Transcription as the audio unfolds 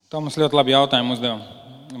Tomas ļoti labi jautājumu uzdeva.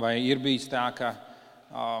 Vai ir bijis tā, ka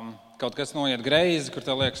kaut kas noiet greizi, kur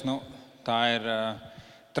tev liekas, tā ir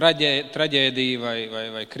traģēdija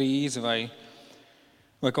vai krīze vai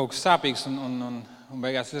kaut kas sāpīgs, un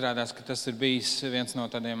beigās izrādās, ka tas ir bijis viens no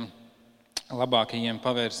tādiem labākajiem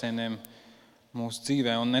pavērsieniem mūsu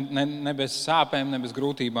dzīvē. Un ne bez sāpēm, ne bez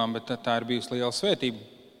grūtībām, bet tā ir bijusi liela svētība.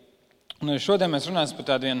 Un šodien mēs runāsim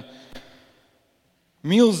par tādu vienu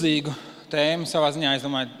milzīgu tēmu, savā ziņā, es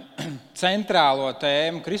domāju, centrālo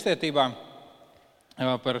tēmu kristietībā,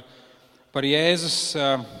 par Jēzus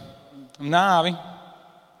nāvi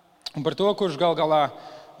un par to, kurš gal galā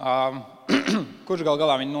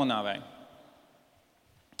viņu nonāvēja.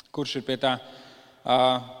 Kurš ir pie tā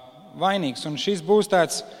vainīgs. Un šis būs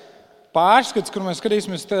tāds pārskats, kur mēs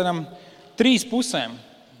skatīsimies tādām trīs pusēm,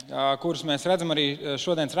 kurus mēs redzam arī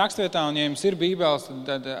šodienas rakstvietā. Un, ja jums ir Bībeles,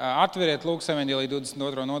 tad atveriet Lūkas evanģēlija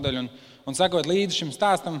 22. nodaļu un sakot līdzi šim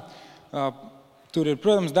stāstam. Tur ir,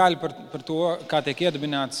 protams, daļa par to, kā tiek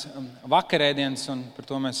iedibināts vakarēdienas, un par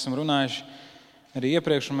to mēs esam runājuši arī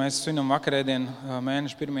iepriekš, un mēs svinam vakarēdienu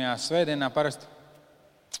mēneša pirmajā svētdienā parasti.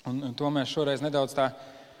 Un to mēs šoreiz nedaudz tā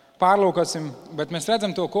pārlūkosim, bet mēs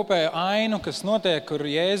redzam to kopējo ainu, kas notiek, kur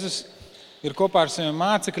Jēzus ir kopā ar saviem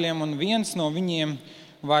mācekļiem, un viens no viņiem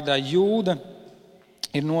vārdā Jūda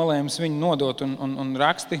ir nolēmis viņu nodot, un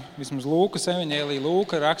raksti, vismaz Lūkas evanģēlija,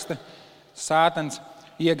 Lūka raksta, Sātans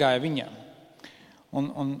iegāja viņam.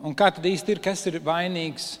 Un kā tad īsti ir, kas ir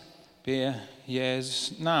vainīgs pie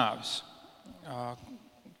Jēzus nāves?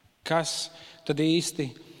 Kas tad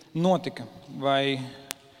īsti notika? Vai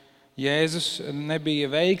Jēzus nebija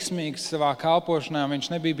veiksmīgs savā kalpošanā, viņš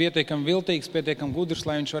nebija pietiekami viltīgs, pietiekami gudrs,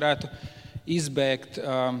 lai viņš varētu izbēgt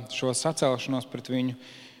šo sacelšanos pret viņu?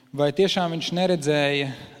 Vai tiešām viņš neredzēja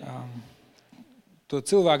to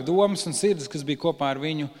cilvēku domas un sirds, kas bija kopā ar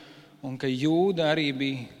viņu, un ka Jūda arī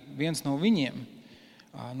bija viens no viņiem,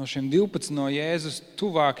 no šiem 12 no Jēzus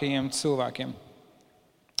tuvākajiem cilvēkiem?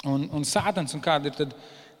 Un Sātans, un kāda ir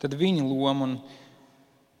tad viņa loma?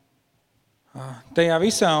 Tajā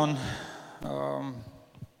visā,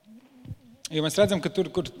 jo mēs redzam, ka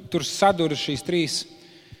tur saduras šīs trīs,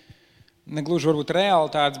 negluži varbūt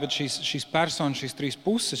realitātes, bet šīs personas, šīs trīs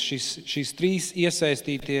puses, šīs trīs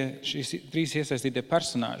iesaistītie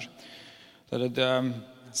personāži. Tad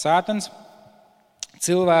Sātans,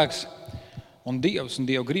 cilvēks un Dievs un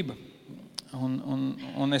Dieva griba.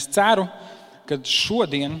 Un es ceru, ka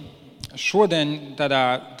šodien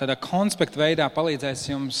tādā konspekta veidā palīdzēs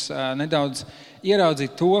jums nedaudz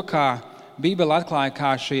ieraudzīt to, kā Bībele atklāja,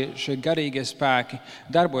 kā šie garīgie spēki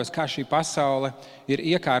darbojas, kā šī pasaule ir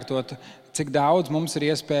iekārtota, cik daudz mums ir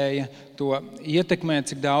iespēja to ietekmēt,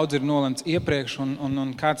 cik daudz ir nolemts iepriekš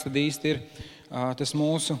un kāds tad īsti ir tas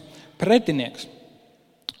mūsu pretinieks.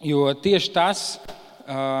 Jo tieši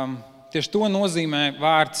to nozīmē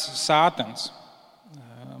vārds Sātans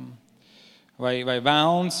vai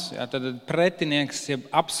velns, tad pretinieks, jeb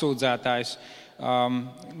apsūdzētājs.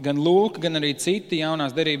 Gan Lūka, gan arī citi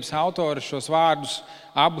jaunās derības autori šos vārdus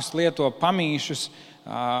abus lieto pamīšus,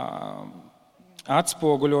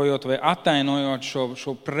 atspoguļojot vai attainojot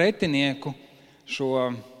šo pretinieku,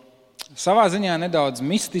 šo savā ziņā nedaudz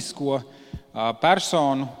mistisko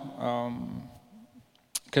personu,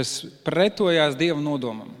 kas pretojās Dieva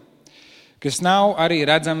nodomam, kas nav arī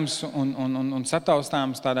redzams un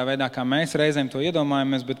sataustāms tādā veidā, kā mēs reizēm to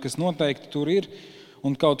iedomājamies, bet kas noteikti tur ir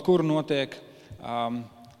un kaut kur notiek,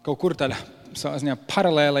 kaut kur tādā savā ziņā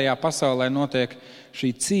paralēlajā pasaulē notiek šī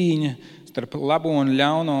cīņa starp labo un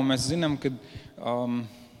ļauno. Mēs zinām, ka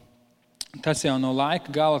tas jau no laika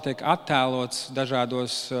gala tiek attēlots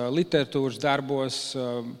dažādos literatūras darbos,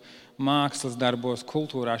 mākslas darbos,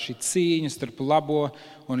 kultūrā, šī cīņa starp labo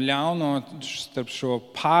un ļauno, starp šo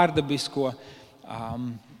pārdabisko.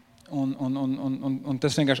 Un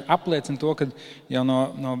tas vienkārši apliecina to, ka jau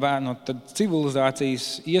no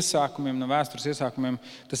civilizācijas iesākumiem, no vēstures iesākumiem,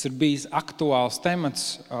 tas ir bijis aktuāls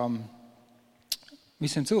temats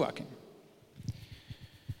visiem cilvēkiem.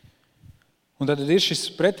 Un tad ir šis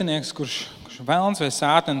pretinieks, kurš velns vai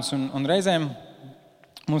Sātans, un reizēm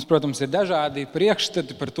mums, protams, ir dažādi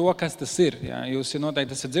priekšstati par to, kas tas ir. Jā. Jūs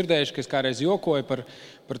noteikti esat dzirdējuši, ka es kādreiz jokoju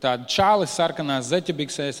par tādu čāli sarkanās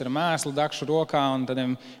zeķebiksēs ar mēslu dakšu rokā un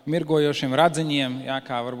tādiem mirgojošiem radziņiem, jā,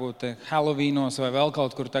 kā varbūt Halloweenos vai vēl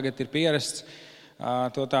kaut kur tagad ir pierasts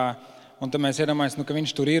to tā. Un tad mēs iedomājamies, ka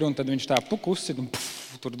viņš tur ir, un tad viņš tā uzsit, un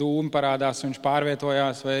tur dūmi parādās, viņš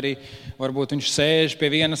pārvietojās, vai arī varbūt viņš sēž pie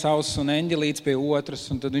vienas auss un eņģelīts pie otras,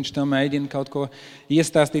 un tad viņš tam mēģina kaut ko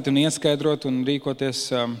iestāstīt un ieskaidrot un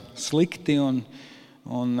rīkoties slikti un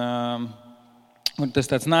Un tas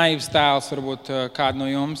tāds naivs tēls, varbūt kādu no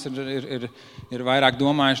jums ir vairāk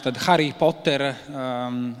domājuši tad Harry Pottera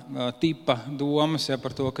tipa domas,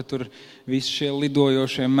 par to, ka tur visi šie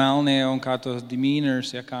lidojošie melnie un kā tos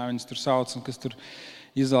demeanors, kā viņus tur sauc, un kas tur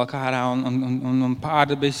izvelk ārā un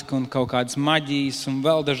pārdabiski un kaut kādas maģijas un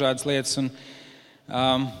vēl dažādas lietas. Un,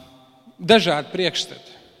 dažādi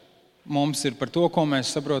priekšstati mums ir par to, ko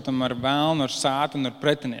mēs saprotam ar velnu, ar sātu un ar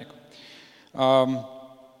pretinieku.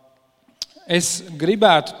 Es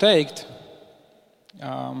gribētu teikt,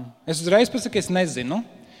 es uzreiz pasaku, es nezinu,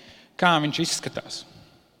 kā viņš izskatās.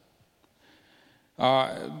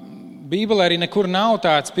 Bībelē arī nekur nav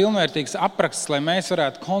tāds pilnvērtīgs apraksts, lai mēs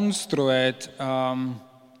varētu konstruēt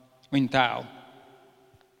viņa tēlu.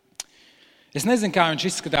 Es nezinu, kā viņš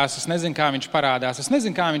izskatās, es nezinu, kā viņš parādās, es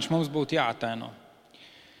nezinu, kā viņš mums būtu jāattēno.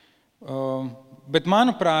 Bet,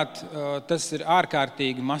 manuprāt, tas ir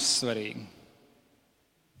ārkārtīgi mazsvarīgi,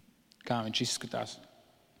 kā viņš izskatās.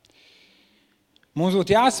 Mums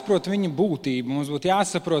būtu jāsaprot viņa būtība, mums būtu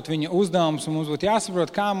jāsaprot viņa uzdevums, un mums būtu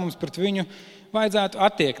jāsaprot, kā mums pret viņu vajadzētu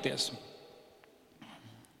attiekties.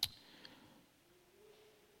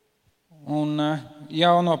 Un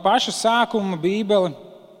jau no paša sākuma Bībele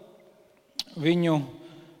viņu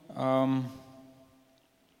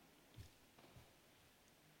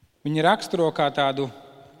viņa raksturo kā tādu,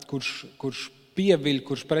 kurš pieviļ,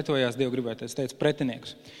 kurš pretojās Dievu gribēt. Es teicu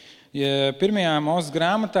pretinieks. Pirmajā Mūzes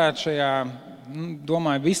grāmatā šajā,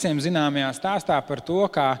 domāju, visiem zināmajā stāstā par to,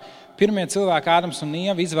 kā pirmie cilvēki Ādams un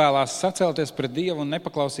Ieva izvēlās sacelties pret Dievu un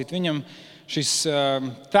nepaklausīt viņam, šis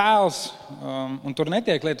tēls, un tur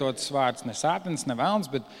netiek lietots vārds ne sātans, ne velns,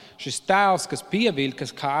 bet šis tēls, kas pieviļ,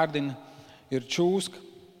 kas kārdina, ir čūska.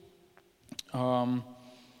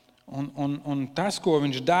 Un tas, ko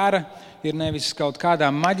viņš dara, ir nevis kaut kādā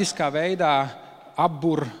maģiskā veidā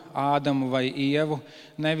apbur Ādamu vai Ievu,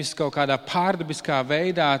 nevis kaut kādā pārdabiskā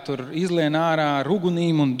veidā tur izlien ārā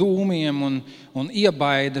rugunīm un dūmiem un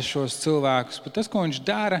iebaida šos cilvēkus. Bet tas, ko viņš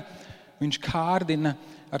dara, viņš kārdina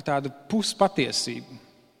ar tādu puspatiesību.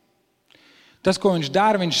 Tas, ko viņš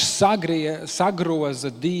dara, viņš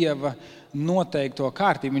sagroza Dieva noteikto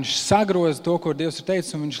kārtību. Viņš sagroza to, ko Dievs ir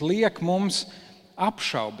teicis, un viņš liek mums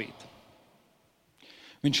apšaubīt.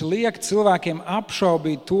 Viņš liek cilvēkiem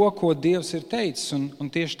apšaubīt to, ko Dievs ir teicis.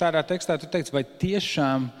 Un tieši tādā tekstā tu teici, vai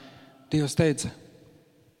tiešām Dievs teica?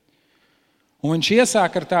 Un viņš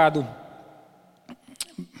iesāk ar tādu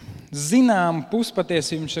zināmu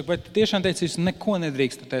puspatiesību. Viņš saka, vai tiešām teicis, jūs neko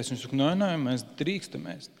nedrīkstat ēst? Viņš saka, nē, mēs drīkstam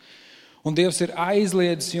ēst. Un Dievs ir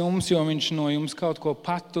aizliedzis jums, jo viņš no jums kaut ko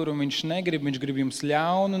patur, un viņš grib jums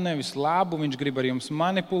ļaunu, nevis labu, viņš grib ar jums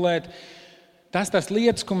manipulēt. Tās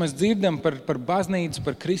lietas, ko mēs dzirdam par baznīcu,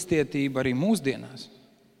 par kristietību arī mūsdienās.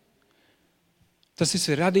 Tas viss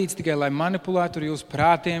ir radīts tikai, lai manipulētu ar jūsu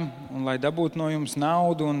prātiem un lai dabūtu no jums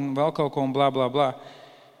naudu un vēl kaut ko un blā, blā, blā.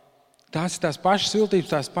 Tās ir tās pašas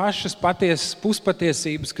viltības, tās pašas patiesas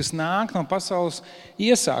puspatiesības, kas nāk no pasaules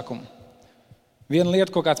iesākuma. Viena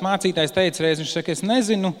lieta, ko kāds mācītājs teica reiz, viņš saka, es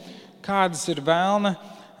nezinu, kādas ir velna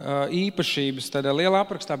īpašības tādā lielā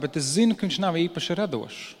aprakstā, bet es zinu, ka viņš nav īpaši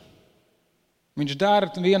radošs. Viņš dara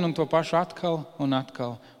vienu un to pašu atkal un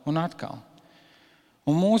atkal un atkal.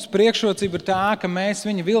 Un mūsu priekšrocība ir tā, ka mēs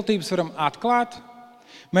viņa viltības varam atklāt,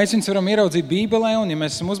 mēs viņus varam ieraudzīt Bībelē, un ja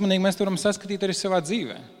mēs esam uzmanīgi, mēs varam saskatīt arī savā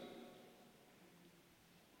dzīvē.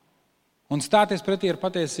 Un stāties pretī ar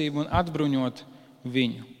patiesību un atbruņot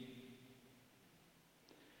viņu.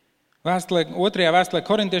 Otrajā vēstulē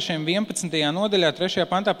Korintiešiem 11. nodaļā, 3.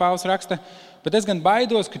 pantā Pāvils raksta, bet es gan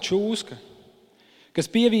baidos, ka čūska, kas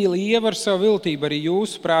pievīla Ievu ar savu viltību, arī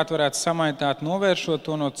jūsu prāt varētu samaitāt, novēršot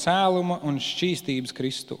to no cēluma un šķīstības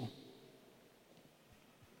Kristū.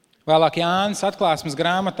 Vēlāk Jānis atklāsmes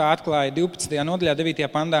grāmatā atklāja 12. nodaļā, 9.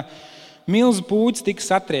 pantā, milzu pūķis tika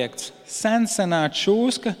satriekts, sensenā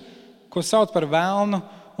čūska, ko sauc par velnu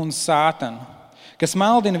un sātanu, kas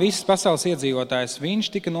maldina visas pasaules iedzīvotājus. Viņš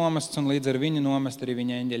tika nomests un līdz ar viņu nomest arī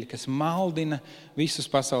viņa eņģeļi, kas maldina visus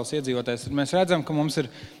pasaules iedzīvotājus. Tad mēs redzam, ka mums ir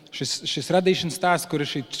šis radīšanas stāsts, kur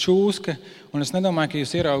ir šī čūska, un es nedomāju, ka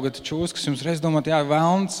jūs ieraugat čūskas, jums reiz domāt, jā,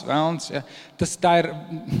 velns, jā. Tā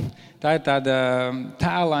ir tāda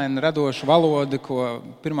tēlaina radoša valoda, ko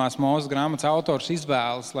pirmās Mūzes grāmatas autors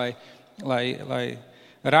izvēlas, lai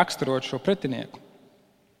raksturot šo pretinieku.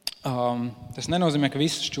 Tas nenozīmē, ka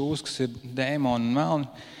visas čūskas ir dēmoni un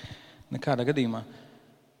melni, nekādā gadījumā.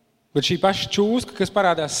 Bet šī paša čūska, kas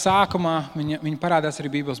parādās sākumā, viņa parādās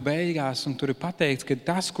arī Bībeles beigās, un tur ir pateikts, ka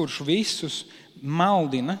tas, kurš visus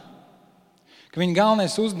maldina, ka viņa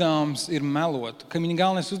galvenais uzdevums ir melot, ka viņa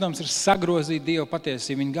galvenais uzdevums ir sagrozīt Dieva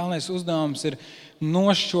patiesību, viņa galvenais uzdevums ir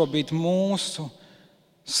nošķobīt mūsu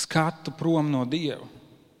skatu prom no Dieva.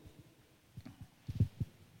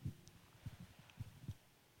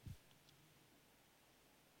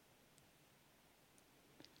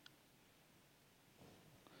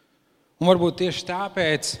 Un varbūt tieši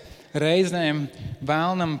tāpēc reizēm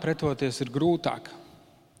vēlnam pretoties ir grūtāk.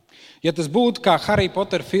 Ja tas būtu kā Harry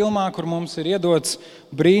Potter filmā, kur mums ir iedots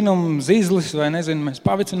brīnum zizlis, vai nezinu, mēs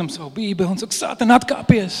pavicinam savu bībeli un saka, Sātan,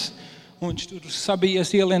 atkāpies! Un viņš tur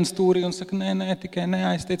sabijies ielien stūrī un saka, nē, tikai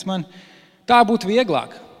neaizteic mani. Tā būtu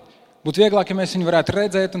vieglāk. Būtu vieglāk, ja mēs viņu varētu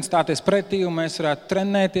redzēt un stāties pretī, un mēs varētu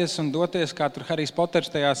trenēties un doties, kā tur Harijs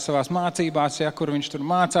Poters tajās savās mācībās, ja, kur viņš tur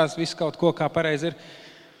mācās, visu kaut ko, kā pareizi ir.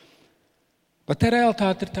 Bet te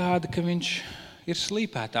realitāte ir tāda, ka viņš ir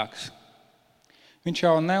slīpētāks. Viņš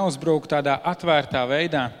jau neuzbrūk tādā atvērtā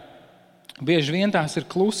veidā. Bieži vien tās ir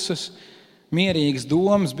klusas, mierīgas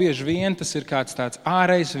domas, bieži vien tas ir kāds tāds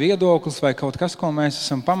ārējs viedoklis vai kaut kas, ko mēs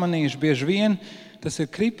esam pamanījuši. Bieži vien tas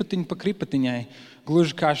ir kripatiņa pa kripatiņai,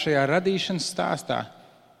 gluži kā šajā radīšanas stāstā.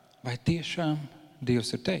 Vai tiešām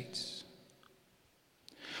Dievs ir teicis?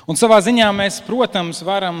 Un savā ziņā mēs, protams,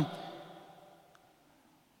 varam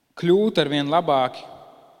kļūt arvien labāki.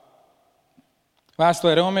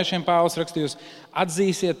 Vēstulē Romiešiem Pāvils rakstījusi,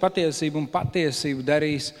 atzīsiet patiesību un patiesību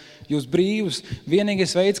darīs jūs brīvus.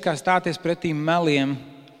 Vienīgais veids, kā stāties pretī meliem,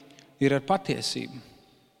 ir ar patiesību.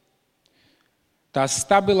 Tā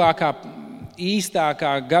stabilākā,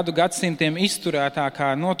 īstākā, gadsimtiem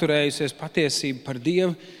izturētākā, noturējusies patiesība par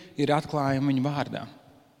Dievu ir atklājuma viņa vārdā.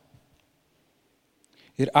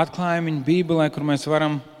 Ir atklājuma viņa Bībelē, kur mēs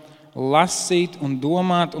varam lasīt un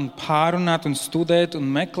domāt un pārunāt un studēt un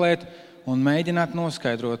meklēt un mēģināt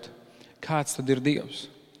noskaidrot, kāds tad ir Dievs.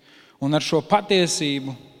 Un ar šo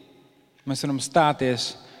patiesību mēs varam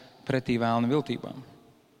stāties pretī vēlna viltībām.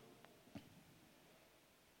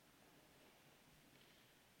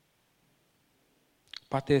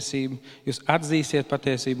 Patiesība, jūs atzīsiet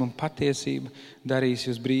patiesību un patiesība darīs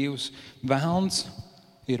jūs brīvus. Vēlns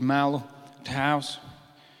ir melu tēvs.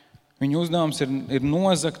 Viņa uzdevums ir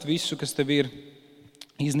nozagt visu, kas tev ir,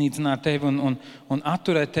 iznīcināt tevi un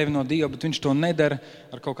atturēt tevi no Dieva, bet viņš to nedara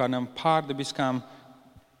ar kaut kādām pārdabiskām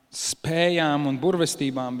spējām un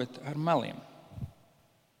burvestībām, bet ar meliem.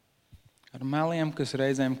 Ar meliem, kas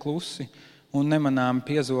reizēm klusi un nemanām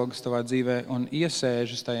piezogas tavā dzīvē un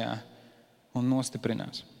iesēžas tajā un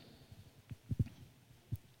nostiprinās.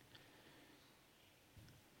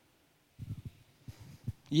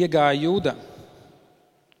 Iegāja Jūda.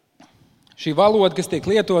 Šī valoda, kas tiek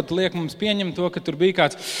lietota, liek mums pieņemt to, ka tur bija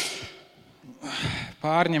kāds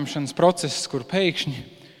pārņemšanas process, kur pēkšņi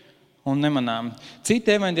un nemanām.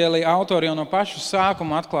 Citi evaņģēlija autori jau no paša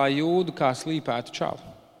sākuma atklāja Jūdu kā slīpētu čalu.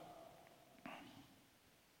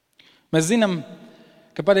 Mēs zinām,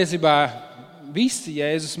 ka patiesībā visi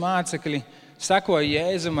Jēzus mācekļi sekoja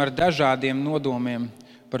Jēzum ar dažādiem nodomiem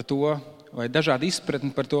par to, vai dažādu izpratni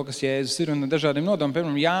par to, kas Jēzus ir, un dažādiem nodomiem.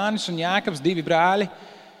 Piemēram, Jānis un Jākabs, 2 brāļi,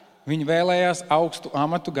 viņi vēlējās augstu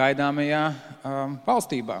amatu gaidāmajā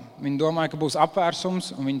valstībā. Viņi domāja, ka būs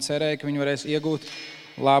apvērsums, un viņi cerēja, ka viņi varēs iegūt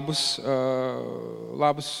labus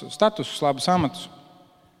statusus, labus amatus.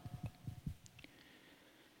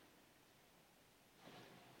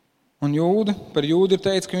 Un par Jūdu ir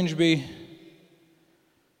teicis, ka viņš bija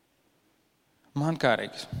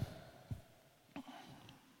mankārīgs.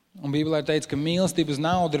 Un Bībelē ir teicis, ka mīlestība uz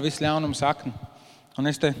naudu ir viss ļaunuma sakne. Un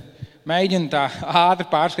es te mēģinu tā ātri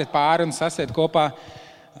pārskriet pāri un sasiet kopā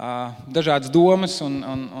dažādas domas.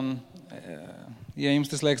 Un, ja jums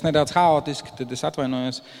tas liekas nedaudz haotiski, tad es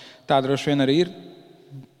atvainojos. Tā droši vien arī ir.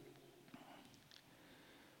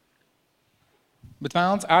 Bet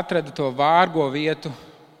Vēlns atrada to vārgo vietu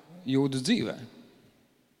Jūdas dzīvē.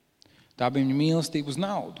 Tā bija viņa mīlestība uz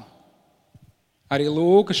naudu. Arī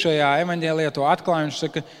Lūka šajā evaņģēlijā to atklāja. Viņš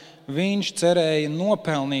saka, ka viņš cerēja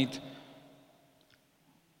nopelnīt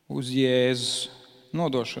uz Jēzus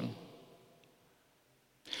nodošanu.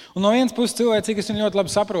 Un no vienas puses cilvēcīgi es viņu ļoti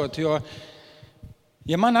labi saprotu, jo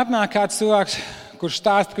ja man atnāk kāds cilvēks, kurš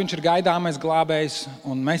stāsta, ka viņš ir gaidāmais glābējs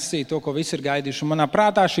un Mesija, to, ko visi ir gaidījuši, un manā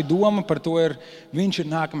prātā šī doma par to ir, viņš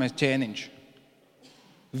ir nākamais ķēniņš.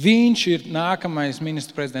 Viņš ir nākamais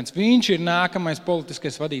ministru prezidents, viņš ir nākamais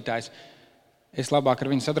politiskais vadītājs. Es labāk ar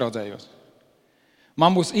viņu sadraudzējos.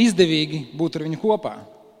 Man būs izdevīgi būt ar viņu kopā.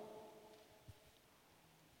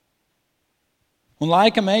 Un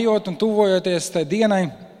laikam ejot un tuvojoties tai dienai,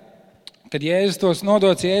 kad Jēzus tos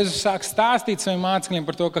nodots, Jēzus sāk stāstīt saviem mācekļiem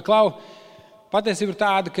par to, ka patiesība ir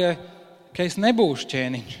tāda, ka es nebūšu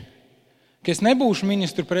ķēniņš, ka es nebūšu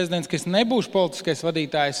ministru prezidents, ka es nebūšu politiskais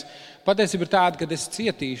vadītājs. Patiesība ir tāda, ka es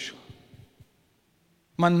cietīšu.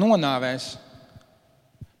 Man nonāvēs.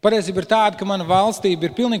 Patiesība ir tāda, ka mana valstība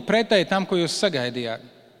ir pilnīgi pretēji tam, ko jūs sagaidījāt.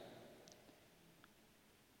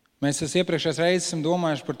 Mēs iepriekšējās reizes esam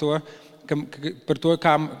domājuši par to,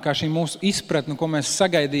 kā šī mūsu izpratne, ko mēs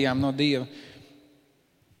sagaidījām no Dieva.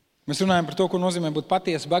 Mēs runājam par to, ko nozīmē būt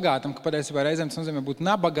patiesi bagātam, ka patiesībā reizēm tas nozīmē būt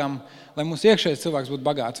nabagam, lai mūsu iekšējais cilvēks būtu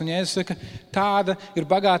bagāts. Un Jēzus saka, tāda ir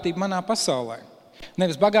bagātība manā pasaulē.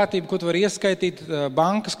 Nevis bagātība, ko tu vari ieskaitīt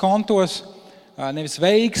bankas kontos, nevis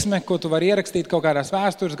veiksme, ko tu vari ierakstīt kaut kādās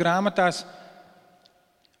vēstures grāmatās,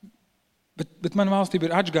 bet mana valstība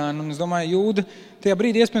ir atžgāna, un es domāju, Jūda tajā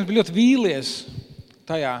brīdī iespējams bija ļoti vīlies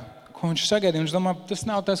tajā, ko viņš sagaidīja, un viņš domā, tas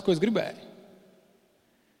nav tas, ko es gribēju.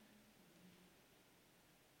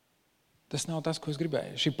 Tas nav tas, ko es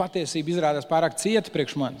gribēju. Šī patiesība izrādās pārāk cieta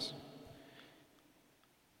priekš manis.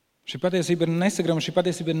 Šī patiesība ir nesagrama, šī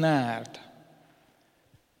patiesība ir neērta.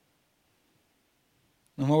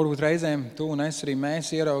 Un varbūt reizēm tu un es arī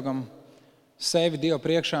mēs ieraugam sevi Dievu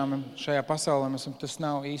priekšā šajā pasaulē. Tas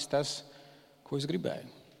nav īsti tas, ko es gribēju.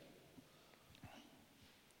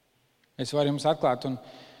 Es varu jums atklāt, un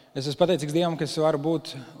es esmu pateicīgs Dievam, ka es varu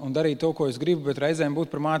būt un darīt to, ko es gribu, bet reizēm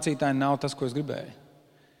būt par mācītāju nav tas, ko es gribēju.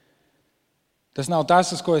 Tas nav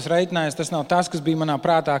tas, uz ko es reiķinājos, tas nav tas, kas bija manā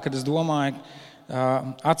prātā, kad es domāju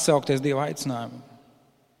atsaukties Dieva aicinājumu.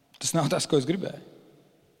 Tas nav tas, ko es gribēju.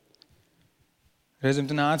 Reizēm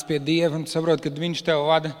tu nāc pie Dieva un tu saproti, ka viņš tev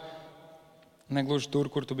vada negluži tur,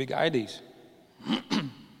 kur tu biji gaidījis.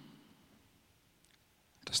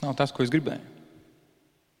 Tas nav tas, ko es gribēju.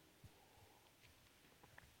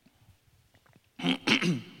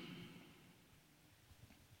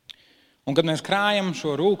 Un kad mēs krājam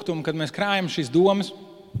šo rūgtumu, kad mēs krājam šīs domas,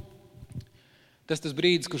 tas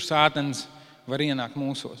brīdis, kur Sātans var ienākt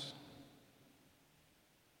mūsos.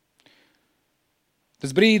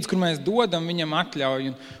 Tas brīdis, kur mēs dodam viņam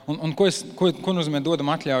atļauju. Un ko nozīmē dodam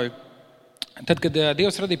atļauju? Tad, kad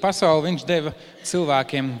Dievs radīja pasauli, viņš deva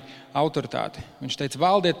cilvēkiem autoritāti. Viņš teica,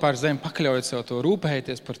 valdiet pār zemi, pakļaujiet sev to,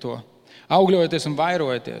 rūpējieties par to, augļojieties un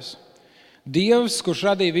vairojieties. Dievs, kurš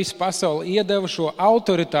radīja visu pasauli, iedeva šo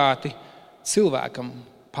autoritāti cilvēkam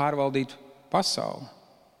pārvaldīt pasauli.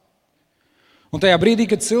 Un tajā brīdī,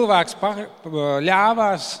 kad cilvēks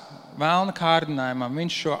ļāvās vēlna kārdinājumam,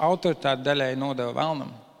 viņš šo autoritāti daļai nodeva vēlnam.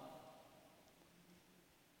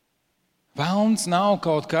 Vēlns nav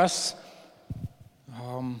kaut kas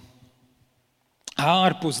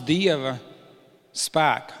ārpus Dieva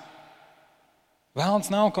spēka. Vēlns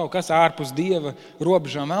nav kaut kas ārpus Dieva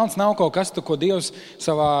robežām. Vēlns nav kaut kas, ko Dievs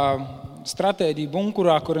savā stratēģija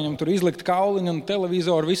bunkurā, kur viņam tur izlikt kauliņu un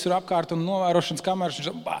televizoru visur apkārt un novērošanas kameras.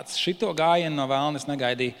 Viņš bāc, šito gājienu no vēlna es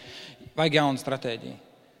negaidīju. Vajag jaunu stratēģiju.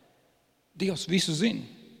 Dievs visu zina.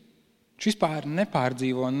 Viņš vispār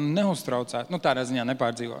nepārdzīvo un neuztraucās. Tādā ziņā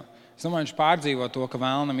nepārdzīvo. Es domāju, viņš pārdzīvo to, ka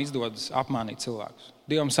vēlnam izdodas apmānīt cilvēkus.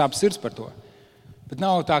 Dievam sāp sirds par to. Bet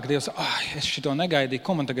nav tā, ka Dievs, es šito negaidīju,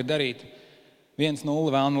 ko man tagad darīt? 1-0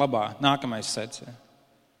 vēlna labā, nākamais sets.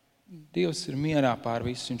 Dievs ir mierā pār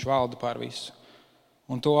visu, viņš valda pār visu.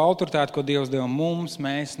 Un to autoritāti, ko Dievs deva mums,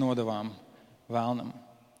 mēs nodavām vēlnam.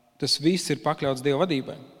 Tas viss ir pakļauts Dieva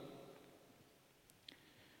vadībai.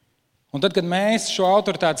 Un tad, kad mēs šo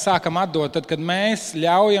autoritāti sākam atdot, tad, kad mēs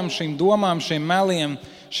ļaujam šīm domām, šiem meliem,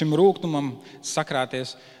 šim rūgtumam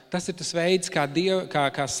sakrāties, tas ir tas veids,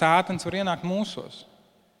 kā Sātans var ienākt mūsos.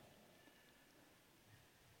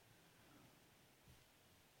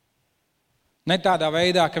 Ne tādā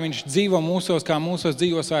veidā, ka viņš dzīvo mūsos, kā mūsos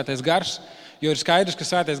dzīvo Svētais Gars, jo ir skaidrs, ka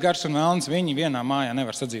Svētais Gars un vēlns viņi vienā mājā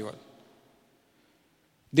nevar sadzīvot.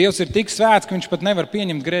 Dievs ir tik svēts, ka viņš pat nevar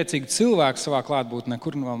pieņemt grēcīgu cilvēku savā klātbūtnē,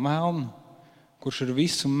 kur no melnu, kurš ir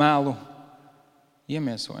visu melu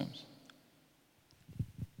iemiesojums.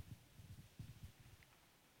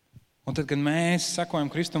 Un tad, kad mēs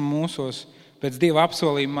sekojam Kristum mūsos, pēc Dieva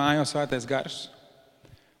apsolījuma mājo Svētais Gars,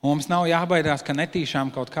 un mums nav jābaidās, ka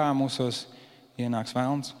netīšām kaut kā mūsos ienāks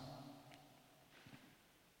vēlns.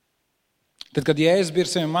 Tad, kad Jēzus bija ar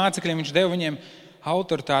saviem mācekļiem, viņš deva viņiem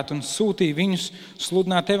autoritāti un sūtīja viņus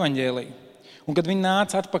sludināt evaņģēliju. Un, kad viņi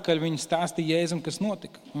nāca atpakaļ, viņi stāstīja Jēzum, kas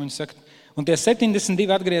notika. Un viņi saka, un tie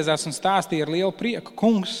 72 atgriezās un stāstīja ar lielu prieku,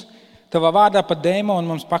 kungs, tavā vārdā pat dēmoni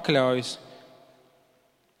mums pakļaujas.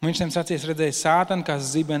 Un viņš tiem sacīs, redzēja Sātanu, kā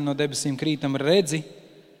zibeni no debesīm krītam, redzi,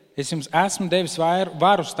 es jums esmu devis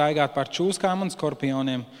varu staigāt pār čūskām un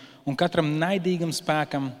skorpioniem un katram naidīgam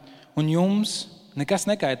spēkam, un jums nekas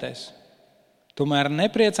nekaitēs. Tomēr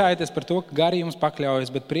nepriecājieties par to, ka gari jums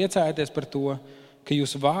pakļaujas, bet priecājieties par to, ka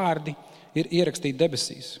jūsu vārdi ir ierakstīti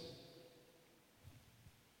debesīs.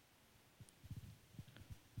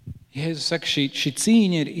 Jēzus saka, šī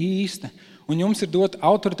cīņa ir īsta, un jums ir dot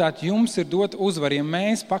autoritāti, jums ir dot uzvaru. Ja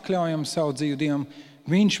mēs pakļaujam savu dzīvi Dievam,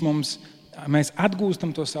 mēs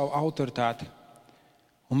atgūstam to savu autoritāti.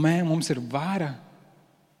 Un mums ir vara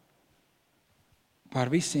pār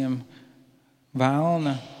visiem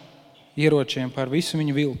vēlna ieročiem, pār visu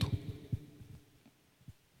viņu viltu.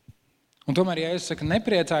 Un tomēr, ja es saku,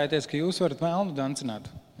 nepriecājieties, ka jūs varat vēlnu dancināt,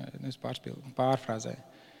 es pārfrāzēju,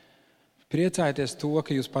 priecājieties to,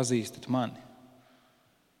 ka jūs pazīstat mani.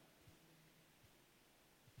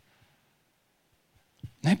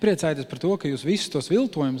 Nepriecājieties par to, ka jūs visus tos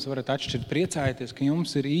viltojumus varat atšķirt. Priecājieties, ka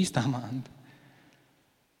jums ir īstā manta.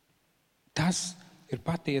 Tas ir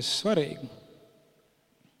patiesi svarīgi.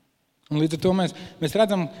 Un līdz ar to mēs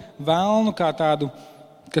redzam vēlnu kā tādu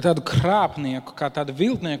krāpnieku, kā tādu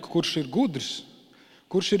viltnieku, kurš ir gudrs,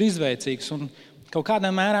 kurš ir izveicīgs un kaut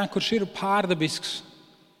kādā mērā, kurš ir pārdabisks,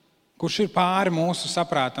 kurš ir pāri mūsu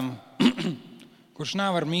saprātam, kurš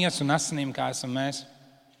nav ar miesu un asinīm, kā esam mēs.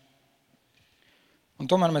 Un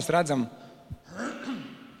tomēr mēs redzam,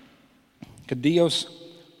 ka Dievs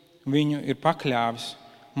viņu ir pakļāvis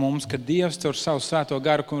mums, ka Dievs caur savu svēto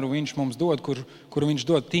garu, kuru viņš mums dod, kuru viņš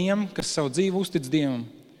dod tiem, kas savu dzīvi uztic Dievam.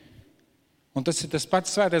 Un tas ir tas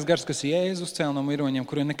pats svētais gars, kas Jēzus cēl no miroņiem,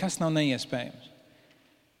 kuriem nekas nav neiespējams.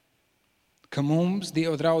 Ka mums,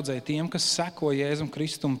 Dieva draudzē, tiem, kas seko Jēzum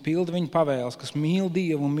Kristum, pilda viņa pavēles, kas mīl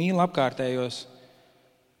Dievu un mīl apkārtējos,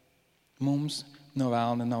 mums no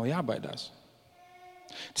vēlna nav jābaidās.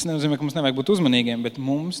 Tas nenozīmē, ka mums nevajag būt uzmanīgiem, bet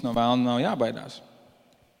mums no vēlna nav jābaidās.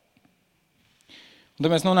 Un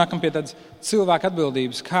tad mēs nonākam pie tādas cilvēka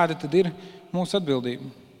atbildības. Kāda tad ir mūsu atbildība?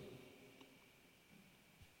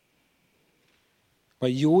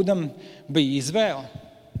 Vai Jūdam bija izvēle?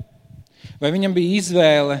 Vai viņam bija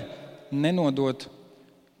izvēle nenodot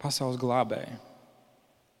pasaules glābēju?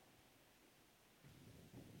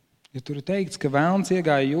 Ja tur ir teikts, ka vēlns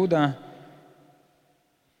iegāja Jūdā,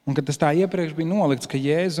 un ka tas tā iepriekš bija nolikts, ka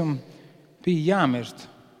Jēzum bija jāmirst.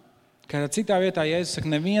 Kādā citā vietā Jēzus saka,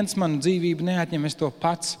 neviens manu dzīvību neatņem, es to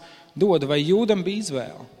pats dodu. Vai Jūdam bija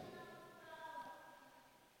izvēle?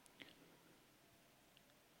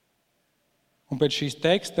 Un pēc šīs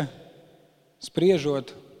teksta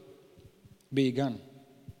spriežot bija gan.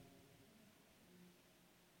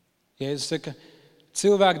 Jēzus saka,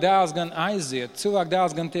 cilvēka dēls gan aiziet, cilvēka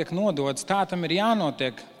dēls gan tiek nodots, tā tam ir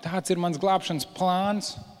jānotiek. Tāds ir mans glābšanas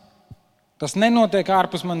plāns. Tas nenotiek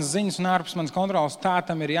ārpus manas ziņas un ārpus manas kontrolas, tā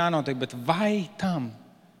tam ir jānotiek, bet vai tam?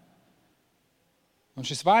 Un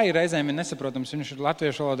šis vai reizēm ir nesaprotams, viņš ir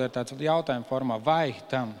latviešu valodā tāds jautājuma formā, vai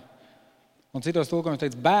tam? Un citos tulkojumos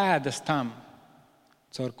teikts, bēdas tam,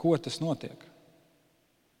 caur ko tas notiek.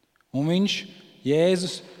 Un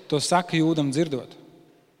Jēzus, to saka Jūdam dzirdot.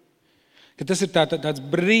 Ka tas ir tāds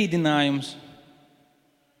brīdinājums,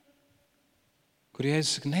 kur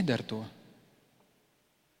Jēzus saka, nedara to.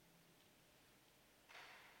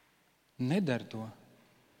 Nedara to.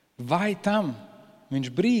 Vai tam viņš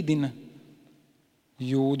brīdina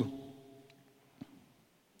Jūdu.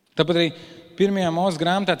 Tāpat arī 1. Mūzes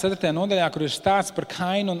grāmatā 4. nodaļā, kur ir stāsts par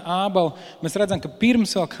Kainu un Ābelu, mēs redzam, ka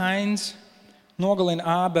pirms vēl Kains nogalina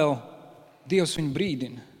Ābelu, Dievs viņu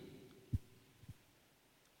brīdina.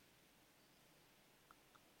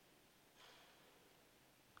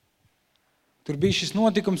 Tur bija šis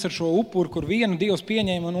notikums ar šo upuru, kur vienu Dievs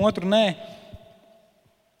pieņēma un otru nē.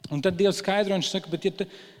 Un tad Dievs skaidro, viņš saka, bet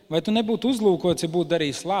vai tu nebūtu uzlūkots, ja būtu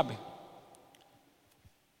darījis labi?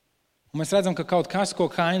 Un mēs redzam, ka kaut kas, ko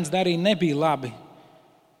Kains darīja, nebija labi.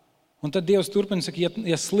 Un tad Dievs turpina, saka,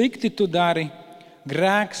 ja slikti tu dari,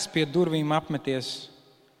 grēks pie durvīm apmeties.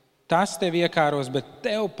 Tas tev iekāros, bet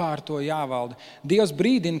tev pār to jāvalda. Dievs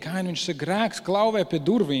brīdina Kainu, viņš saka, grēks klauvē pie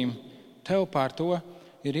durvīm, tev pār to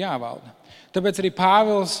ir jāvalda. Tāpēc arī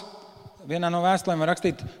Pāvils vienā no vēstulēm var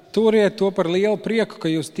rakstīt, turiet to par lielu prieku, ka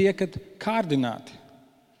jūs tiekat kārdināti.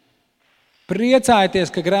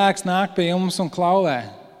 Priecājieties, ka grēks nāk pie jums un klauvē,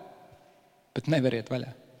 bet neveriet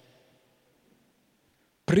vaļā.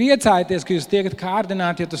 Priecājieties, ka jūs tiekat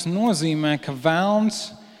kārdināti, ja tas nozīmē, ka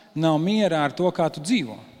velns nav mierā ar to, kā tu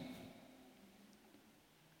dzīvo.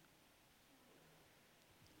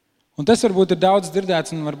 Un tas varbūt ir daudz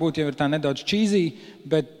dzirdēts un varbūt jau ir tā nedaudz cheesy,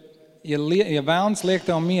 bet ja velns liek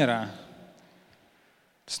tev mierā,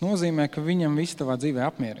 tas nozīmē, ka viņam viss tavā dzīvē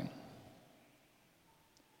apmierina.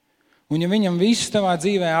 Un ja viņam viss tavā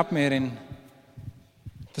dzīvē apmierina,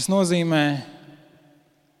 tas nozīmē,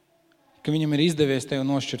 ka viņam ir izdevies tevi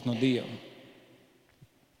nošķirt no Dieva.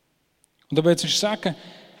 Un tāpēc viņš saka,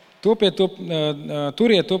 turiet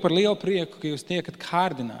to par lielu prieku, ka jūs tiekat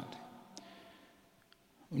kārdināti.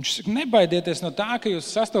 Viņš saka, nebaidieties no tā, ka jūs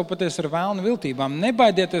sastopaties ar velnu viltībām.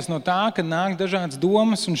 Nebaidieties no tā, ka nāk dažādas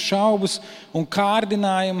domas un šaubas un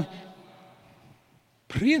kārdinājumi.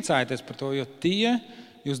 Priecājieties par to, jo tie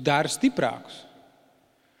jūs dara stiprākus.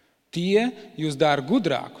 Tie jūs dara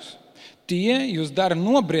gudrākus. Tie jūs dara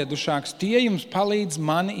nobriedušākus. Tie jums palīdz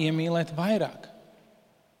mani iemīlēt vairāk.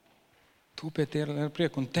 Tūpiet ar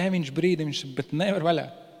prieku, un te viņš brīdi, bet nevar vaļā.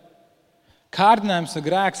 Kārdinājums un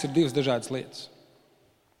grēks ir divas dažādas lietas.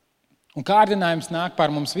 Un kārdinājums nāk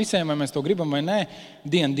pār mums visiem, vai mēs to gribam vai nē,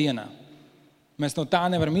 dienā. Mēs no tā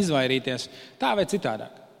nevaram izvairīties, tā vai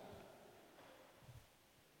citādāk.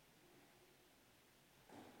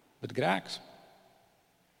 Bet grēks.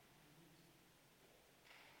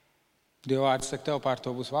 Dieva vārds saka, tev pār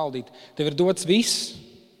to būs valdīt. Tev ir dots viss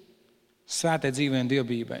svētai dzīvei un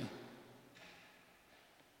dievbijai.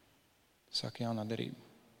 Saka jaunā derība.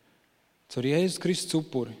 Caur Jēzus Kristus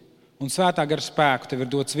upuri un svētā gara spēku tev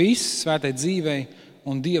ir dots viss svētai dzīvei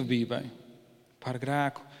un dievbijai. Par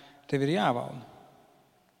grēku tev ir jāvalda.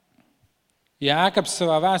 Jēkabs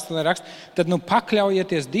savā vēstulē raksta, tad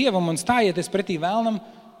pakļaujieties Dievam un stājieties pretī vēlnam,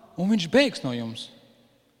 un viņš bēgs no jums.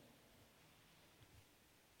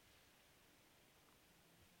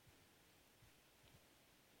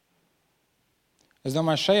 Es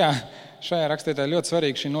domāju, šajā rakstvietā ļoti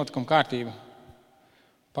svarīga šī notikuma kārtība.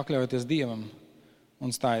 Pakļaujieties Dievam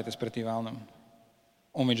un stājieties pretī vēlnam,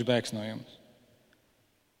 un viņš bēgs no jums.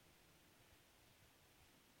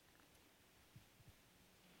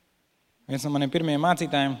 Viens no maniem pirmajiem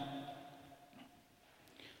mācītājiem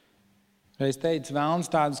reiz teica, vēlns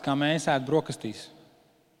tādus, kā mēs ēd brokastīs.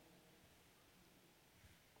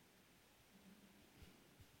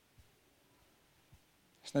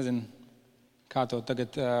 Es nezinu, kā to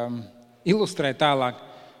tagad ilustrēt tālāk,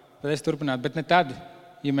 bet es turpinātu. Bet ne tad,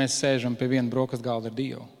 ja mēs sēžam pie viena brokastu galda ar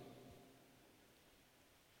Dievu.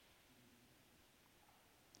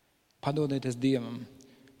 Padodieties Dievam,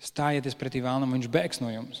 stājieties pretī vēlnam, viņš bēgs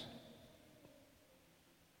no jums.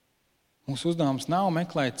 Mūsu uzdevums nav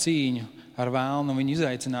meklēt cīņu ar vēlnu, viņu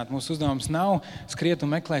izaicināt. Mūsu uzdevums nav skriet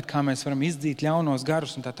un meklēt, kā mēs varam izdzīt ļaunos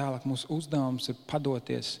garus un tā tālāk. Mūsu uzdevums ir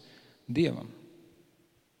padoties Dievam.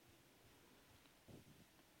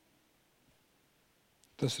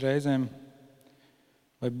 Tas reizēm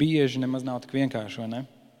vai bieži nemaz nav tik vienkārši, vai ne?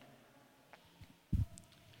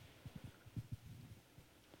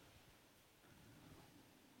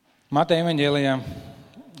 Mateja evaņģēlijā,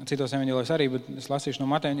 citos evaņģēlijos arī, bet es lasīšu no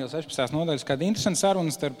Mateja evaņģēlija 16. nodaļas, kāda interesanta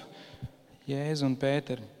saruna starp Jēzu un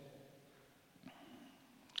Pēteru.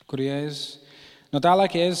 No tā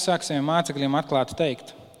laika Jēzus sāk saviem mācekļiem atklāti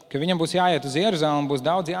teikt, ka viņam būs jāiet uz Jeruzalemi, būs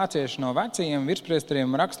daudz jācieš no vecajiem virspriesteriem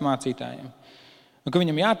un raksturmācītājiem, un ka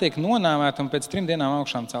viņam jātiek nonāvētam pēc 3 dienām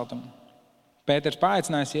augšām celtam. Pēters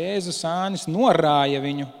paaicinājis Jēzu sānis, norāja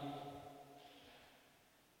viņu.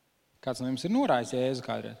 Kāds no jums ir norājis Jēzu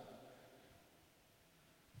kādreiz?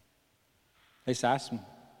 Es esmu.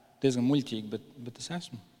 Diezgan muļķīgi, bet es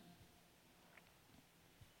esmu.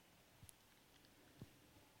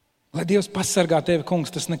 Lai Dievs pasargā tevi,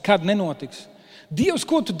 kungs, tas nekad nenotiks. Dievs,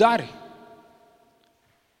 ko tu dari?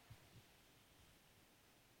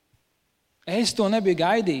 Es to nebiju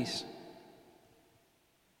gaidījis.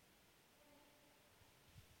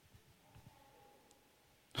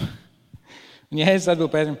 Un Jēzus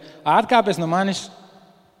atbild Pēterim, atkāpies no manis,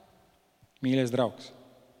 mīļais draugs.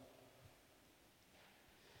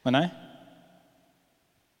 Vai ne?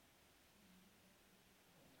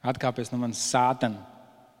 Atkāpies no manis, Sātana.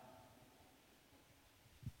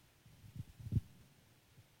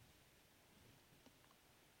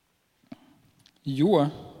 Jo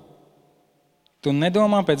tu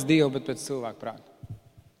nedomā pēc Dieva, bet pēc cilvēka prāta.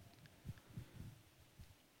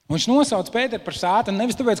 Un viņš nosauc Pēteru par Sātanu,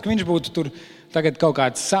 nevis tāpēc, ka viņš būtu tur tagad kaut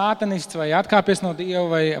kāds sātanists vai atkāpies no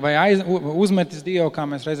Dieva vai uzmetis Dievu, kā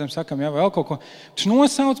mēs reizēm sakam, vai vēl kaut ko. Viņš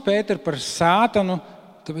nosauc Pēteru par Sātanu,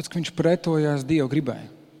 tāpēc, ka viņš pretojās Dieva gribai.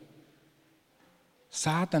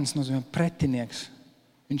 Sātans nozīmē pretinieks.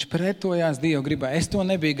 Viņš pretojās Dieva gribai. Es to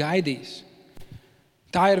nebiju gaidījis.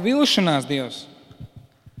 Tā ir vilšanās Dievs.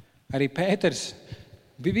 Arī Pēters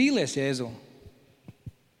bija vīlies Jēzu.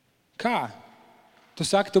 Kā? Tu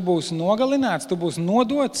saki, tu būsi nogalināts, tu būsi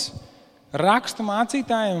nodots rakstu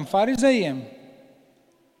mācītājiem un farizejiem.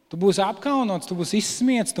 Tu būsi apkaunots, tu būsi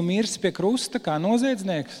izsmiets, tu mirsi pie krusta kā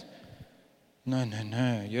noziedznieks.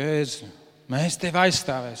 Nē, Jēzu, mēs tevi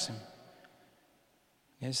aizstāvēsim.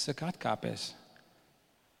 Jēzus saka, atkāpies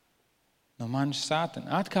no manis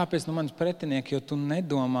Sātana. Atkāpies no manis pretinieka, jo tu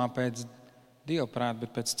nedomā pēc Dieva prāta,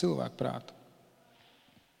 bet pēc cilvēka prāta.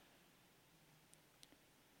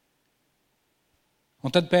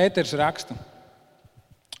 Un tad Pēters raksta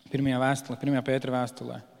pirmajā Pētera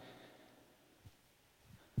vēstulē.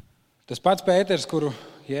 Tas pats Pēters, kuru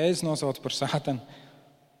Jēzus nosauc par Sātanu,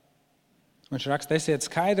 viņš raksta, esiet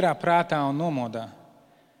skaidrā prātā un nomodā.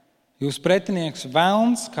 Jūsu pretinieks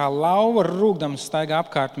velns, kā lauva rūgdams staigā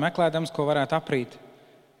apkārt, meklēdams, ko varētu aprīt.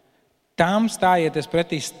 Tam stājieties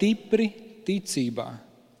pretī stipri ticībā,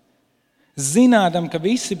 zinādam, ka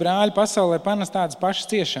visi brāļi pasaulē panes tādas pašas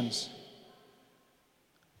ciešanas.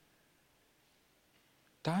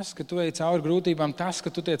 Tas, ka tu ej cauri grūtībām, tas, ka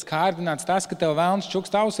tu tiec kārdināts, tas, ka tev velns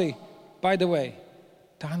čukst ausī, by the way,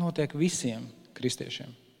 tā notiek visiem kristiešiem.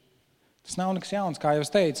 Tas nav nekas jauns, kā jau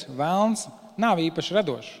es teicu, velns nav īpaši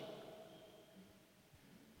radošs.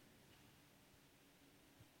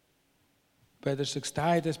 Pēters saka,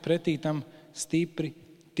 stājieties pretī tam stipri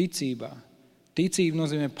ticībā. Ticība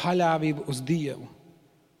nozīmē paļāvību uz Dievu.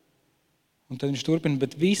 Un tad viņš turpina,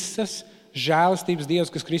 bet visas žēlastības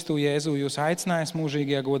Dievs, kas Kristu Jēzu jūs aicinājis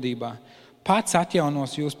mūžīgajā godībā, pats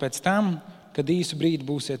atjaunos jūs pēc tam, kad īsu brīdi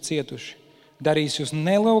būsiet cietuši. Darīs jūs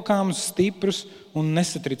nelaukāmus, stiprus un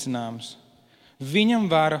nesatricināmus. Viņam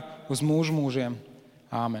vara uz mūžu mūžiem.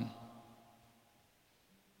 Āmen.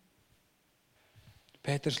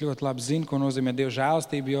 Pēters ļoti labi zina, ko nozīmē Dieva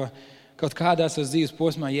žēlastība, jo kaut kādā savas dzīves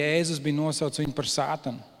posmā Jēzus bija nosaucis viņu par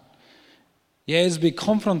sātanu. Jēzus bija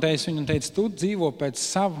konfrontējis viņu un teica, tu dzīvo pēc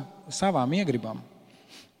savām iegribām.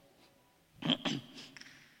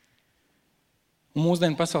 Un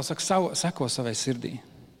mūsdienu pasaule sako savai sirdī.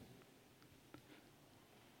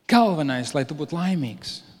 Galvenais, lai tu būtu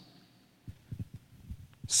laimīgs,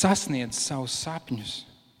 sasniedz savus sapņus.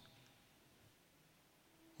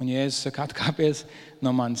 Un Jēzus saka, atkāpies no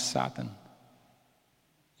manis sātana,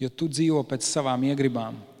 jo tu dzīvo pēc savām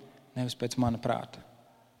iegribām, nevis pēc mana prāta.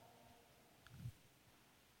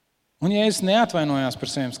 Un Jēzus neatvainojās par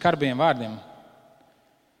saviem skarbiem vārdiem.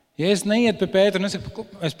 Jēzus neiet pie Pētera un nesaka,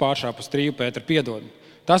 es pāršāpu strīvu, Pēter, piedod.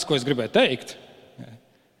 Tas, ko es gribēju teikt.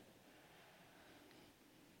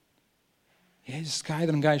 Jēzus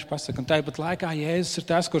skaidri un gaiši pasaka, un tāpat laikā Jēzus ir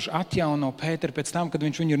tas, kurš atjauno Pēteru pēc tam, kad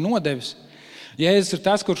viņš viņu ir nodevis. Jēzus ir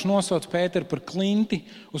tas, kurš nosauc Pēteru par klinti,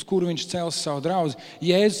 uz kuru viņš cels savu draudzi.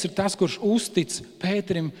 Jēzus ir tas, kurš uztic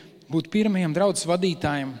Pēterim būt pirmajam draudzes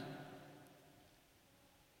vadītājam.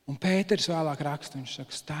 Un Pēters vēlāk raksta, viņš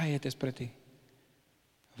saka, stājieties pretī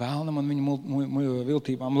vēlnam un viņa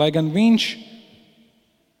viltībām. Lai gan viņš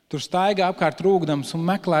tur staigā apkārt rūgdams un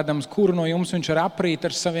meklēdams, kuru no jums viņš var aprīt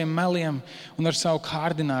ar saviem meliem un ar savu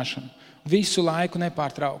kārdināšanu. Visu laiku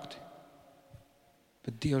nepārtraukti.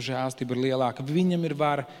 Bet Dieva žēlastība ir lielāka. Viņam ir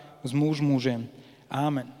vara uz mūžu mūžiem.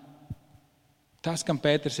 Āmen. Tas, kam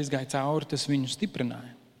Pēters izgāja cauri, tas viņu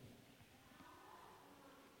stiprināja.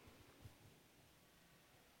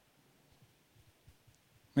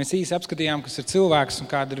 Mēs īsi apskatījām, kas ir cilvēks un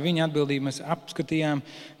kāda ir viņa atbildība. Mēs apskatījām,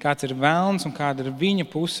 kāds ir velns un kāda ir viņa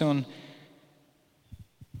puse.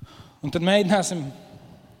 Un tad mēģināsim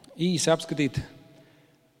īsi apskatīt,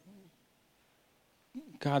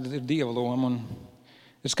 kāda ir Dieva loma.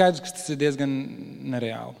 Ir skaidrs, ka tas ir diezgan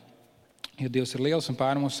nereāli, jo Dievs ir liels un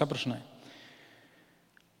pāri mūsu saprašanai.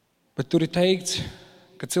 Bet tur ir teikts,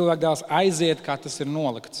 ka cilvēka dēls aiziet, kā tas ir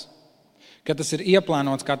nolikts, ka tas ir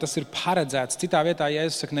ieplānots, kā tas ir paredzēts. Citā vietā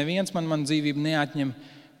Jēzus saka, neviens man dzīvību neatņem,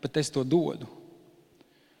 bet es to dodu.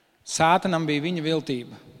 Sātanam bija viņa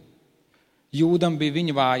viltība, Jūdam bija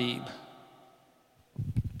viņa vājība,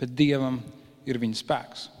 bet Dievam ir viņa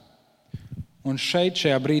spēks. Un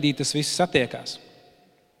šajā brīdī tas viss satiekās.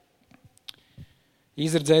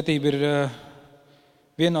 Izredzētība ir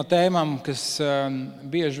viena no tēmām, kas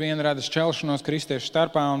bieži vien rada šķelšanos kristiešu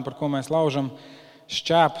starpā un par ko mēs laužam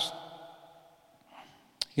šķēpus.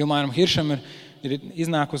 Ilmāram Hiršam ir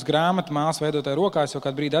iznākusi grāmata Māls veidotāja rokās jau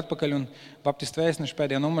kādu brīdi atpakaļ, un Baptistu vēstneša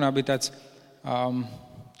pēdējā numurā bija tāds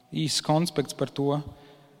īsts konspekts par to,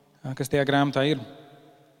 kas tajā grāmatā ir.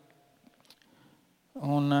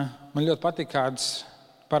 Un man ļoti patīk kāds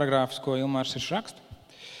paragrāfs, ko Ilmārs ir raksta.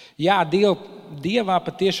 Jā, Dievā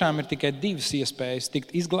patiešām ir tikai divas iespējas –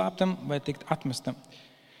 tikt izglābtam vai tikt atmestam.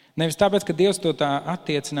 Nevis tāpēc, ka Dievs to tā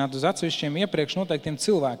attiecinātu uz atsevišķiem iepriekš noteiktiem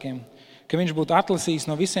cilvēkiem, ka viņš būtu atlasījis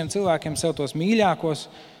no visiem cilvēkiem sev tos mīļākos,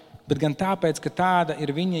 bet gan tāpēc, ka tāda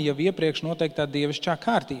ir viņa jau iepriekš noteiktā dievišķā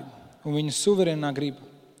kārtība un viņa suverēnā griba.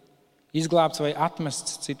 Izglābts vai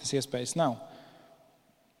atmests citas iespējas nav.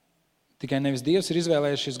 Tikai nevis Dievs ir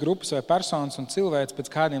izvēlējies šīs grupas vai personas un cilvēks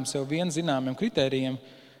pēc kādiem sev vien zināmiem kritērijiem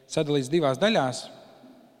sadalīts divās daļās,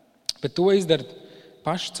 bet to izdara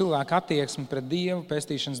paša cilvēka attieksme pret Dievu,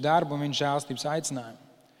 pestīšanas darbu un viņa žēlastības aicinājumu.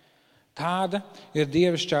 Tāda ir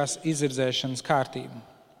dievišķās izredzēšanas kārtība.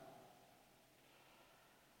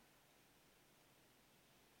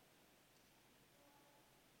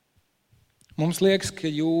 Mums liekas,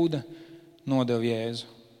 ka Jūda nodeva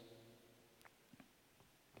Jēzu.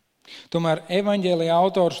 Tomēr evaņģēlija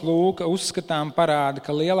autors Lūka uzskatām parāda,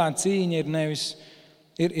 ka lielā cīņa ir nevis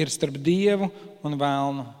ir starp Dievu un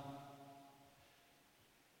velnu.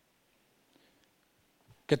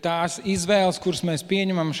 Ka tās izvēles, kuras mēs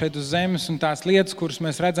pieņemam šeit uz zemes, un tās lietas, kuras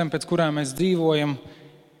mēs redzam, pēc kurām mēs dzīvojam,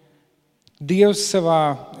 Dievs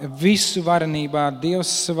savā visu varenībā, Dievs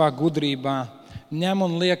savā gudrībā ņem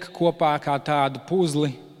un liek kopā kā tādu puzli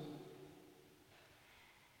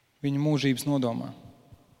viņa mūžības nodomā.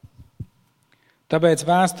 Tāpēc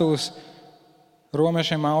vēstules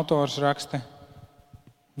romiešiem autors raksta,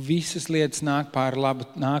 visas lietas nāk par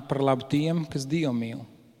labu tiem, kas Dievu mīl.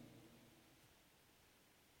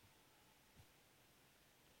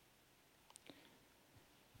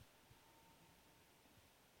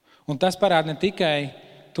 Un tas parāda ne tikai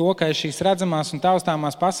to, ka šīs redzamās un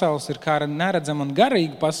taustāmās pasaules ir kā neredzama un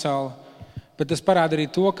garīga pasaule, bet tas parāda arī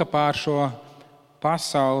to, ka pār šo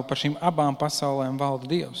pasauli, par šīm abām pasaulēm valda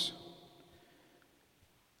Dievs.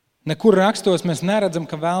 Nekur rakstos mēs neredzam,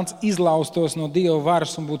 ka velns izlaustos no Dieva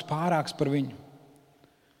varas un būtu pārāks par viņu.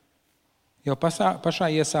 Jau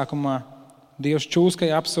pašā iesākumā Dievs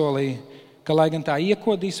čūskai apsolīja, ka lai gan tā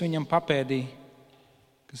iekodīs viņam papēdī,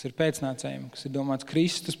 kas ir pēcnācējiem, kas ir domāts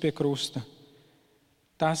Kristus pie krusta,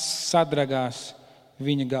 tas sadragās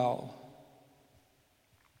viņa galvu.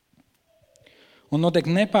 Un notiek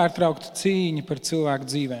nepārtraukta cīņa par cilvēku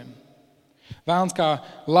dzīvēm. Velns kā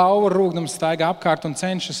lauva rūgdams staigā apkārt un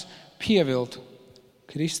cenšas pievilt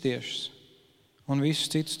kristiešus un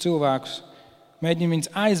visus citus cilvēkus. Mēģina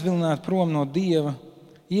viņus aizvilināt prom no Dieva,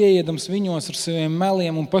 ieiedams viņos ar saviem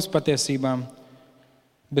meliem un paspatiesībām.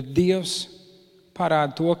 Bet Dievs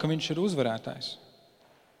parāda to, ka viņš ir uzvarētājs.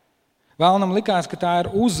 Vēlnam likās, ka tā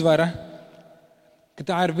ir uzvara, ka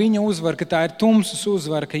tā ir viņa uzvara, ka tā ir tumsas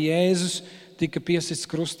uzvara, ka Jēzus tika piesists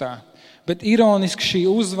krustā. Bet ironiski šī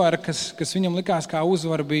uzvara, kas viņam likās kā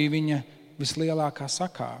uzvara, bija viņa vislielākā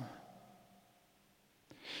sakāve.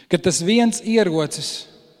 Kad tas viens ierocis,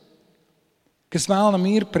 kas vēlnam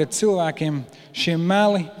ir pret cilvēkiem, šie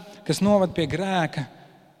meli, kas novad pie grēka,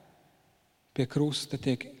 pie krusta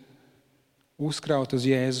tiek uzkraut uz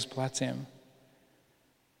Jēzus pleciem.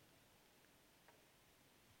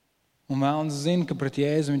 Un velns zina, ka pret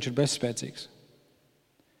Jēzu viņš ir bezspēcīgs.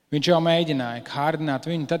 Viņš jau mēģināja kārdināt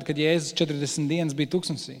viņu tad, kad Jēzus 40 dienas bija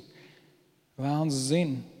tuksnesī. Velns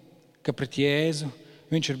zina, ka pret Jēzu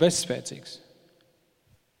viņš ir bezspēcīgs.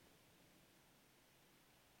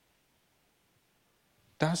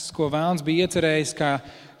 Tas, ko velns bija iecerējis,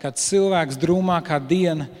 kā cilvēks drūmākā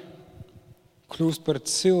diena, kļūst par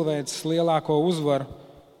cilvēces lielāko uzvaru,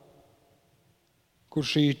 kur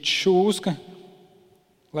šī čūska,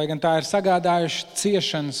 lai gan tā ir sagādājuši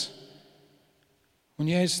ciešanas, un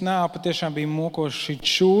Jēzus nāve patiešām bija mokoša, šī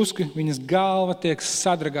čūska, viņas galva tiek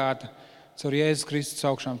sadragāta caur Jēzus Kristus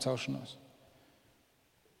augšām celšanos.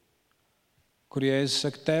 Kur Jēzus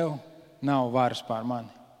saka, tev nav varas pār mani.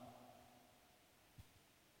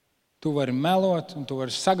 Tu vari melot, un tu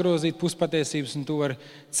vari sagrozīt puspatiesības, un tu vari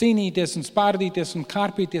cīnīties un spārdīties un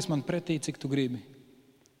kārpīties man pretī, cik tu gribi.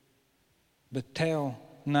 Bet tev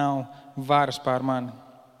nav varas pār mani.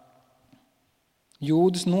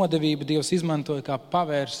 Jūdas nodevību Dievs izmantoja kā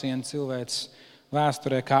pavērsienu cilvēces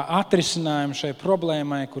vēsturē, kā atrisinājumu šai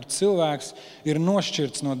problēmai, kur cilvēks ir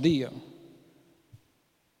nošķirts no Dieva.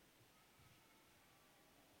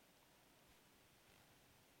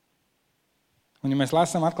 Un ja mēs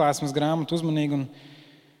lasām atklāsmes grāmatu uzmanīgi un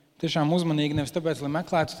tiešām uzmanīgi, nevis tāpēc, lai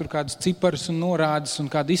meklētu tur kādus ciparus un norādes un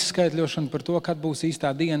kādu izskaidļošanu par to, kad būs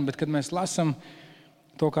īstā diena, bet kad mēs lasām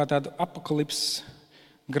to kā tādu apokalipses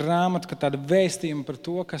grāmatu, kā tādu vēstījumu par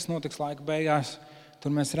to, kas notiks laika beigās,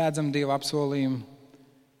 tur mēs redzam Dieva apsolījumu,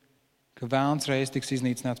 ka velns reiz tiks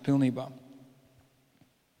iznīcināts pilnībā.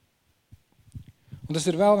 Un tas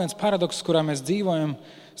ir vēl viens paradoks, kurā mēs dzīvojam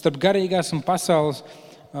starp garīgās pasaules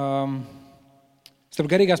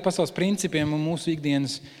principiem un mūsu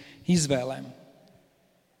ikdienas izvēlēm.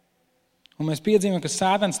 Un mēs piedzīvojam, ka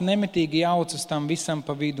Sātans nemitīgi jaucas tam visam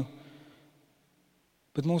pa vidu.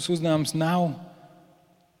 Bet mūsu uzdevums nav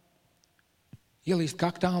ielīst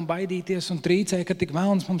kaktā un baidīties un trīcēt, ka tik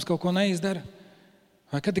velns mums kaut ko neizdara.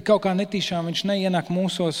 Vai kad tik kaut kā netīšām viņš neienāk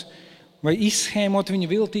mūsos, vai izshēmot viņa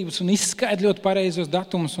viltības un izskaidļot pareizos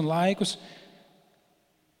datumus un laikus.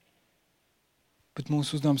 Bet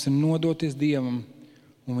mūsu uzdevums ir nodoties Dievam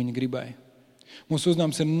un viņa gribai. Mūsu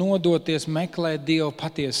uzdevums ir nodoties meklēt Dieva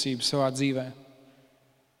patiesību savā dzīvē.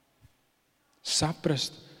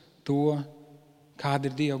 Saprast to,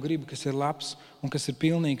 kāda ir Dieva griba, kas ir labs un kas ir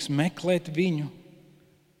pilnīgs. Meklēt viņu.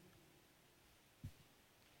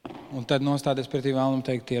 Un tad nostāties pretī vēlnam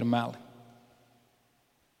teikt, tie ir meli.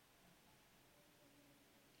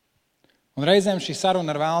 Un reizēm šī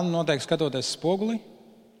saruna ar vēlnu notiek skatoties spogulī.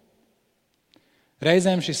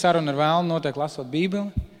 Reizēm šī saruna ar vēlnu notiek lasot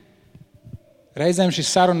Bībeli. Reizēm šī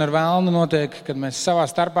saruna ar vēlnu notiek, kad mēs savā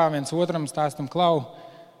starpā viens otram stāstam klau.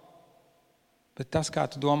 Bet tas, kā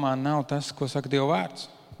tu domā, nav tas, ko saka Dieva vārds.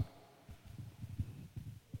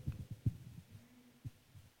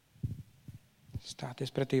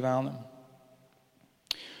 Stāties pretī vēlnam.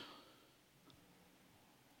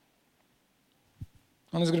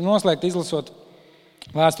 Un es gribu noslēgt, izlasot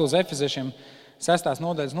vēstules Efeziešiem 6.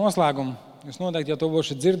 nodaļas noslēgumu. Jūs noteikti jau to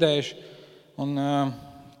būsiet dzirdējuši, un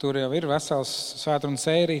tur jau ir vesels svētrunas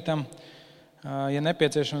sērija tam, ja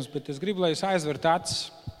nepieciešams, bet es gribu, lai jūs aizverat acis,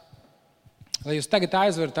 lai jūs tagad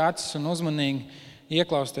aizverat acis un uzmanīgi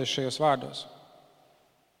ieklausties šajos vārdos,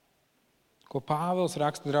 ko Pāvils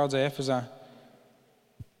raksta draudzē Efezā,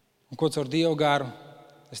 un ko caur Dievu garu,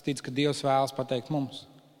 es ticu, ka Dievs vēlas pateikt mums.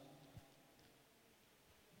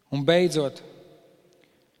 Un beidzot,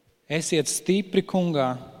 esiet stipri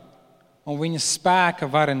kungā un viņa spēka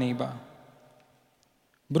varenībā.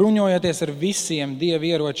 Bruņojieties ar visiem Dieva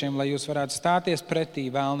ieročiem, lai jūs varētu stāties pretī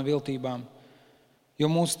vēlna viltībām. Jo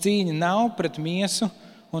mūsu cīņa nav pret miesu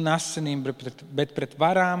un asinīm, bet pret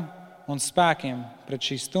varām un spēkiem, pret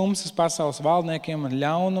šīs tumsas pasaules valdniekiem un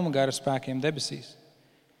ļaunuma gara spēkiem debesīs.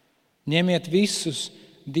 Ņemiet visus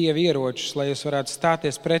Dieva ieročus, lai jūs varētu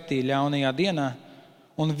stāties pretī ļaunajā dienā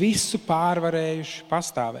un visu pārvarējuši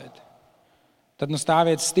pastāvēt. Tad nu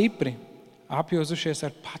stāviet stipri, apjozušies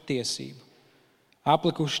ar patiesību,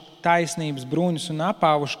 aplikuši taisnības bruņus un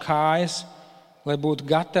apāvuši kājas, lai būtu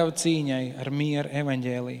gatavi cīņai ar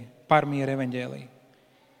par miera evaņģēliju.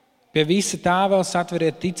 Pie visa tā vēl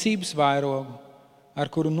satveriet ticības vairogu,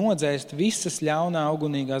 ar kuru nodzēst visas ļaunā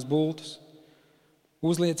ugunīgās bultas.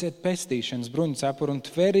 Uzlieciet pestīšanas bruņucepuru un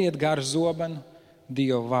tveriet garu zobenu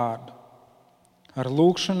Dievu vārdu. Ar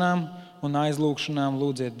lūgšanām un aizlūgšanām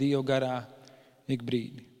lūdziet Dievu garā ik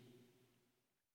brīdi.